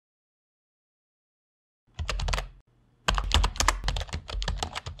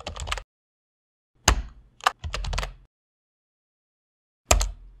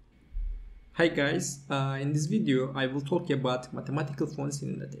Hi guys, in this video I will talk about mathematical fonts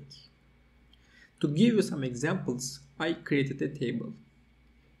in LaTeX. To give you some examples, I created a table.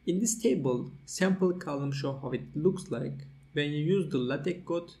 In this table, sample columns show how it looks like when you use the LaTeX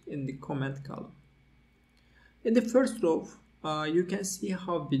code in the comment column. In the first row, you can see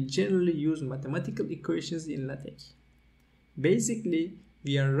how we generally use mathematical equations in LaTeX. Basically,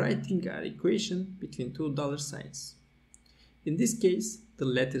 we are writing our equation between two dollar signs. In this case, the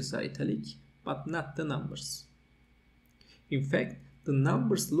letters are italic, but not the numbers. In fact, the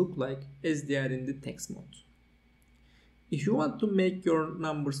numbers look like as they are in the text mode. If you want to make your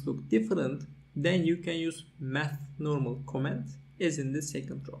numbers look different, then you can use mathnormal command as in the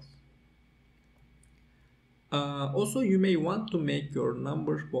second row. Also, you may want to make your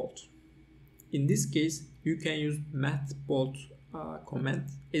number bold. In this case, you can use mathbold command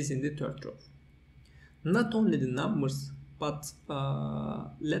as in the third row. Not only the numbers, but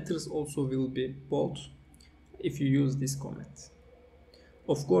letters also will be bold if you use this command.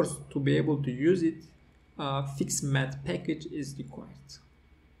 Of course, to be able to use it, fixed math package is required.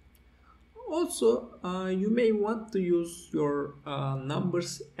 Also, you may want to use your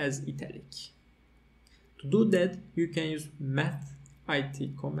numbers as italic. To do that, you can use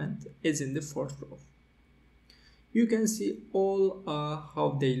mathit command as in the fourth row. You can see all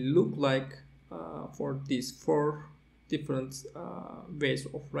how they look like for these four different ways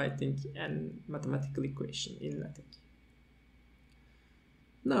of writing an mathematical equation in LaTeX.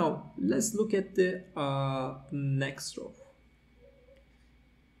 Now let's look at the next row,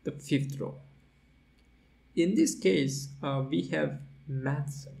 the fifth row. In this case, we have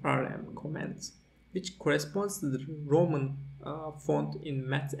mathrm command, which corresponds to the Roman font in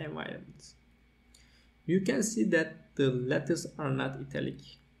math environment. You can see that the letters are not italic.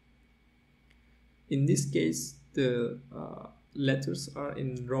 In this case, the letters are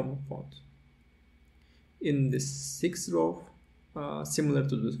in Roman font. In the sixth row, similar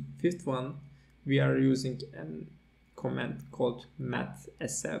to the fifth one, we are using a command called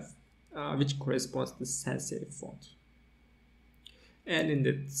mathsf, which corresponds to the sans serif font. And in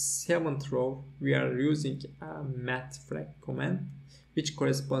the seventh row, we are using a mathfrak command, which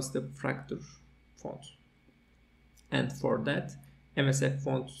corresponds to the fracture font. And for that, mathsf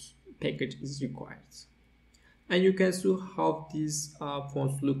fonts package is required. And you can see how these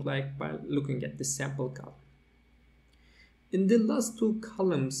fonts look like by looking at the sample column. In the last two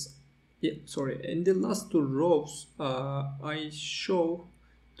columns, in the last two rows, I show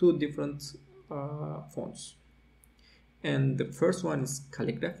two different fonts. And the first one is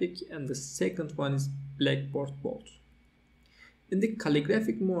calligraphic and the second one is blackboard bold. In the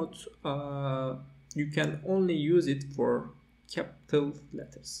calligraphic mode, you can only use it for capital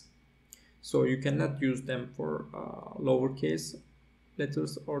letters. So you cannot use them for lowercase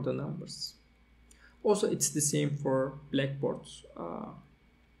letters or the numbers. Also, it's the same for blackboard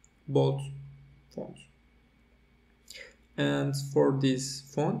bold font. And for these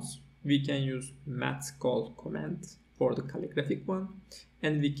fonts, we can use mathcal command for the calligraphic one,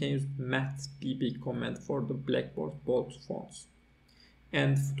 and we can use mathbb command for the blackboard bold fonts.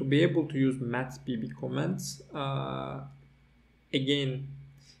 And to be able to use mathbb commands, again,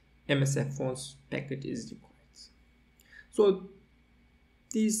 mathsf fonts package is required. So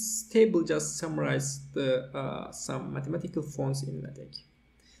this table just summarizes the some mathematical fonts in LaTeX.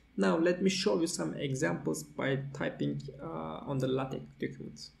 Now let me show you some examples by typing on the LaTeX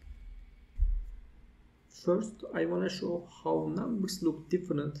document. First, I want to show how numbers look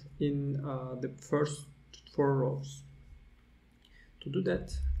different in the first four rows. To do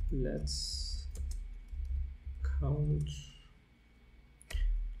that, let's count.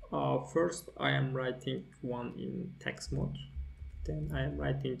 First, I am writing one in text mode. Then I am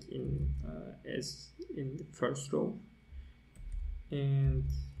writing in as in the first row, and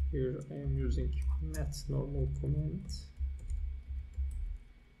here I am using mathnormal command,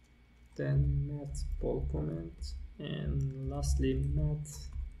 then mathbold command, and lastly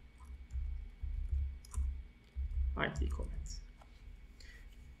mathit command.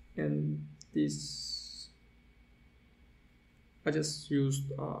 And this I just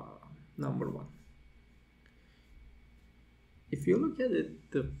used number one. If you look at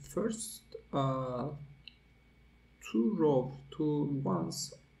it, the first two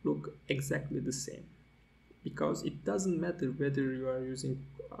ones look exactly the same, because it doesn't matter whether you are using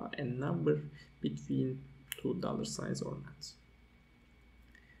a number between two dollar signs or not.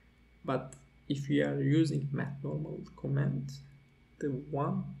 But if you are using mathnormal command, the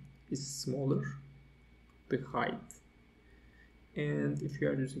one is smaller, the height, and if you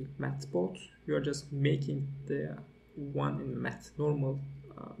are using mathbold, you are just making the one in mathnormal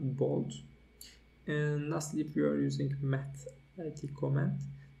bold, And lastly, if we are using mathit command,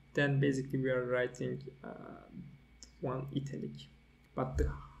 then basically we are writing one italic, but the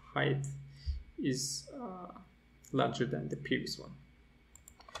height is larger than the previous one.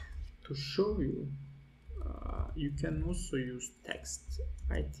 To show you, you can also use text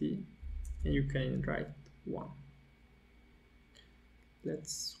it, and you can write one.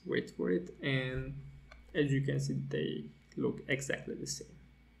 Let's wait for it, and as you can see, they look exactly the same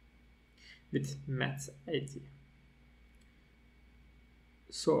with mathit.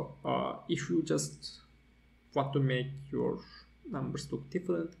 So if you just want to make your numbers look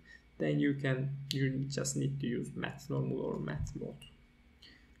different, then you just need to use mathnormal or mathbold.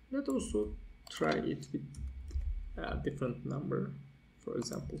 Let's also try it with a different number, for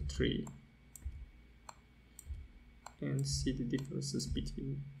example 3, and see the differences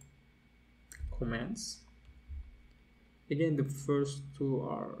between commands. Again, the first two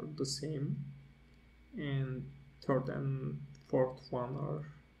are the same, and third and fourth one are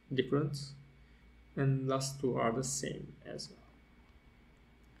different, and last two are the same as well.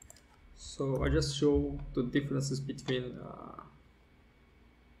 So I just show the differences between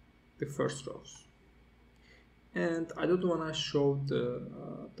the first rows, and I don't want to show the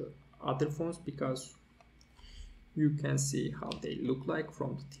other fonts because you can see how they look like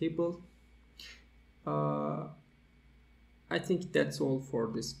from the table. I think that's all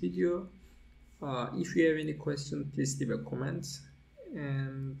for this video. If you have any question, please leave a comment,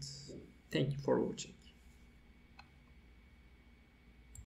 and thank you for watching.